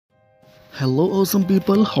Hello awesome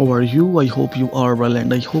people, how are you? I hope you are well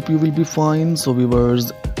and I hope you will be fine. So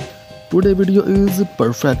viewers, today video is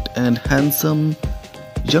perfect and handsome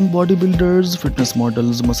young bodybuilders, fitness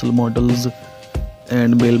models, muscle models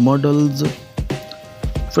and male models.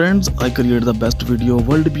 Friends, I create the best video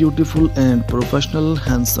world beautiful and professional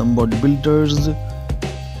handsome bodybuilders.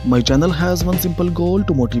 My channel has one simple goal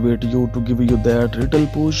to motivate you, to give you that little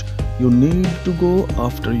push you need to go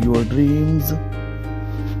after your dreams.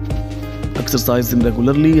 Exercising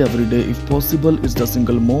regularly every day if possible is the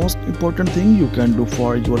single most important thing you can do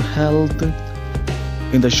for your health.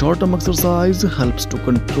 In the short term, exercise helps to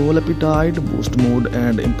control appetite, boost mood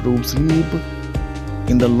and improve sleep.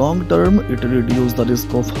 In the long term, it reduces the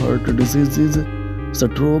risk of heart diseases,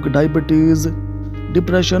 stroke, diabetes,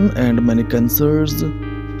 depression and many cancers.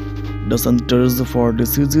 The Centers for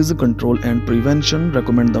Disease Control and Prevention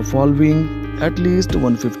recommend the following: at least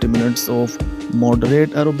 150 minutes of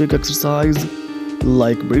moderate aerobic exercise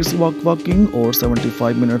like brisk walking or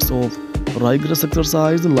 75 minutes of rigorous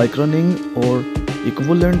exercise like running or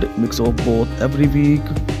equivalent mix of both every week.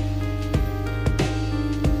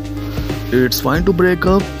 It's fine to break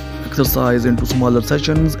up exercise into smaller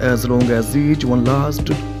sessions as long as each one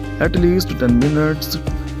lasts at least 10 minutes.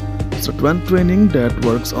 Strength training that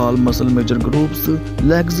works all muscle major groups: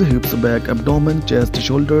 legs, hips, back, abdomen, chest,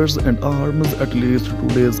 shoulders and arms at least 2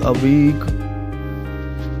 days a week.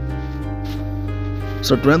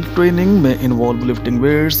 Strength training may involve lifting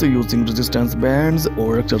weights, using resistance bands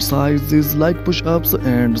or exercises like push-ups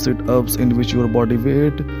and sit-ups in which your body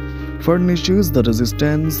weight furnishes the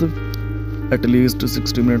resistance. At least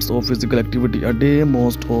 60 minutes of physical activity a day,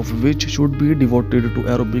 most of which should be devoted to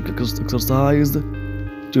aerobic exercise.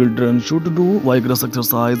 Children should do vigorous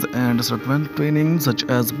exercise and strength training such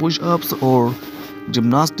as push-ups or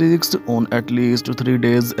gymnastics on at least 3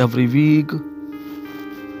 days every week.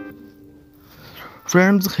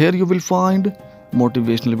 Friends, here you will find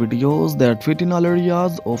motivational videos that fit in all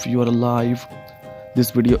areas of your life.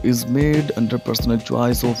 This video is made under personal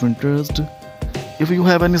choice of interest. If you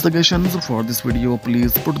have any suggestions for this video,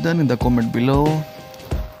 please put them in the comment below.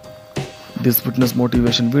 This fitness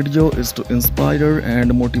motivation video is to inspire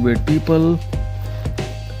and motivate people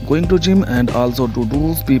going to gym and also to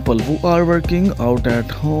those people who are working out at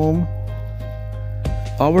home.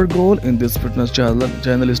 Our goal in this fitness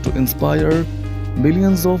channel is to inspire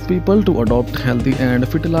millions of people to adopt healthy and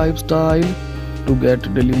fit lifestyle. To get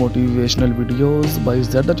daily motivational videos by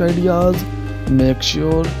Zhideas, make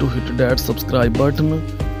sure to hit that subscribe button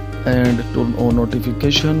and turn on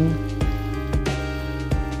notification.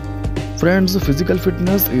 Friends, physical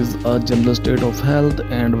fitness is a general state of health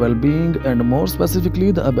and well-being, and more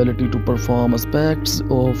specifically the ability to perform aspects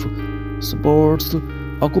of sports,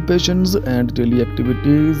 occupations and daily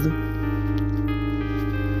activities.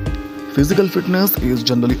 Physical fitness is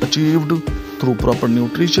generally achieved through proper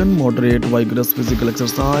nutrition, moderate vigorous physical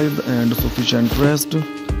exercise and sufficient rest.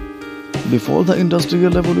 Before the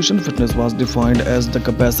Industrial Revolution, fitness was defined as the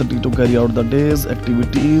capacity to carry out the day's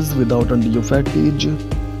activities without undue fatigue.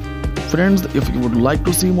 Friends, if you would like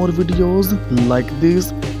to see more videos like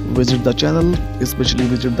this, visit the channel, especially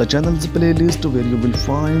visit the channel's playlist where you will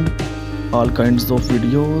find all kinds of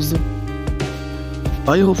videos.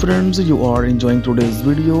 I hope friends you are enjoying today's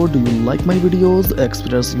video. Do you like my videos?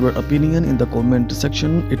 Express your opinion in the comment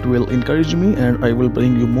section. It will encourage me and I will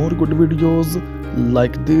bring you more good videos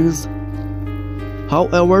like this.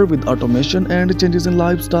 However, with automation and changes in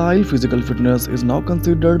lifestyle, physical fitness is now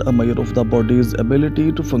considered a measure of the body's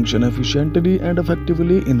ability to function efficiently and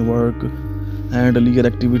effectively in work and leisure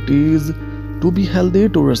activities, to be healthy,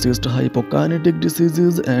 to resist hypokinetic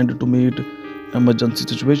diseases and to meet emergency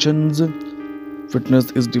situations.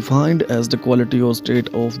 Fitness is defined as the quality or state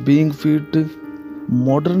of being fit.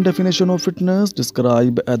 Modern definition of fitness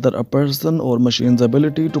describe either a person or machine's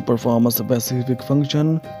ability to perform a specific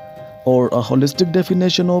function, or a holistic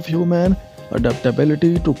definition of human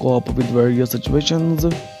adaptability to cope with various situations.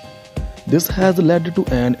 This has led to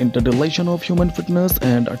an interrelation of human fitness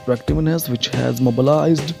and attractiveness which has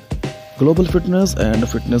mobilized global fitness and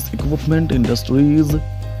fitness equipment industries.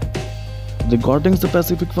 Regarding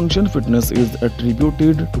specific function, fitness is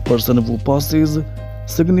attributed to person who possesses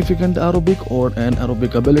significant aerobic or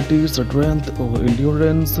anaerobic ability, strength or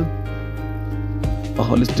endurance. A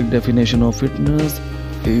holistic definition of fitness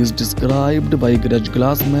is described by Greg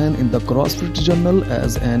Glassman in the CrossFit Journal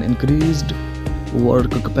as an increased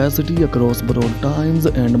work capacity across broad times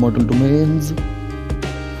and model domains.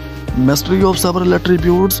 Mastery of several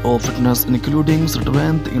attributes of fitness including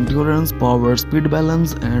strength, endurance, power, speed,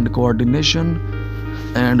 balance and coordination.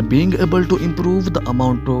 and being able to improve the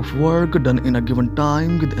amount of work done in a given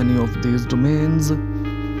time with any of these domains.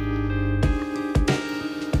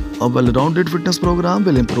 A well-rounded fitness program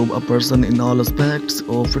will improve a person in all aspects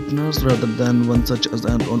of fitness rather than one such as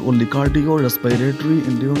only cardio, respiratory,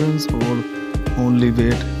 endurance, or only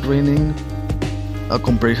weight training. A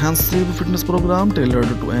comprehensive fitness program tailored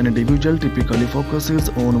to an individual typically focuses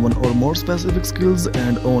on one or more specific skills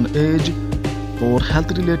and on age or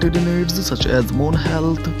health-related needs such as bone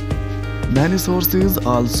health. Many sources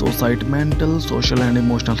also cite mental, social and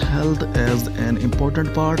emotional health as an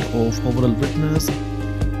important part of overall fitness.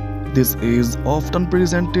 This is often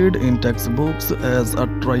presented in textbooks as a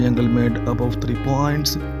triangle made up of 3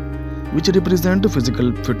 points, which represent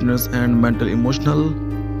physical fitness and mental emotional.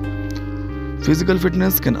 Physical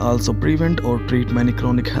fitness can also prevent or treat many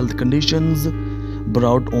chronic health conditions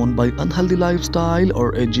brought on by unhealthy lifestyle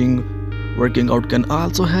or aging. Working out can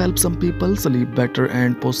also help some people sleep better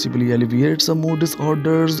and possibly alleviate some mood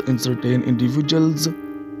disorders in certain individuals.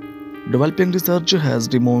 Developing research has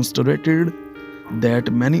demonstrated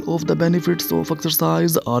that many of the benefits of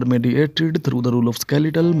exercise are mediated through the role of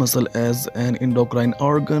skeletal muscle as an endocrine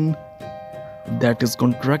organ that is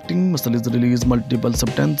contracting. Muscles release multiple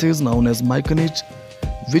substances known as myokines,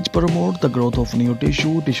 which promote the growth of new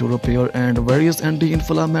tissue repair, and various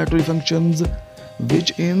anti-inflammatory functions,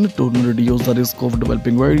 which in turn reduce the risk of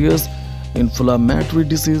developing various inflammatory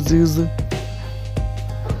diseases.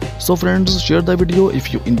 So friends, share the video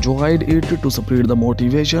if you enjoyed it to spread the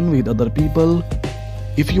motivation with other people.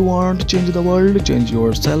 If you want to change the world, change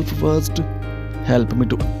yourself first. Help me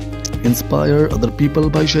to inspire other people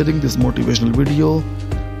by sharing this motivational video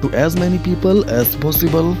to as many people as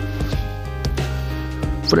possible.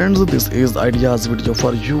 Friends, this is ideas video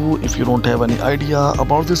for you. If you don't have any idea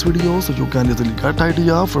about this video, so you can easily get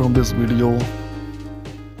idea from this video.